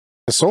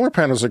The solar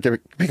panels are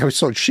becoming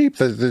so cheap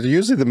that they're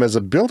using them as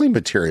a building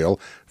material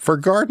for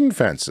garden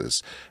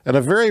fences. And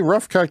a very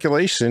rough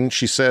calculation,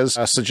 she says,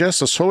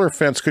 suggests a solar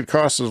fence could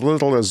cost as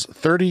little as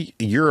 30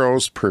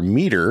 euros per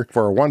meter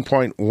for a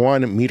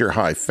 1.1 meter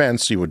high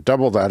fence. You would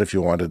double that if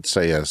you wanted,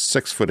 say, a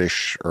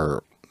 6-foot-ish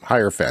or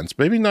higher fence,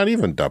 maybe not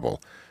even double.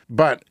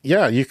 But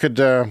yeah, you could,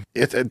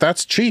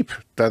 that's cheap.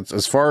 That's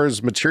as far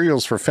as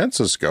materials for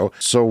fences go.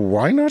 So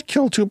why not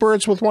kill two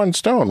birds with one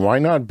stone? Why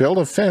not build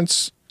a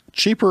fence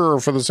cheaper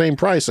for the same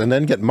price and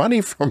then get money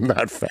from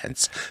that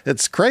fence?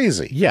 It's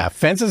crazy. Yeah,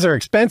 fences are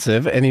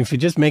expensive. And if you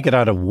just make it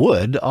out of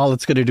wood, all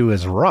it's going to do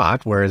is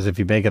rot. Whereas if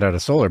you make it out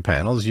of solar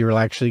panels, you're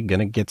actually going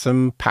to get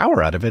some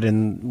power out of it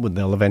and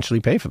they'll eventually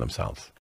pay for themselves.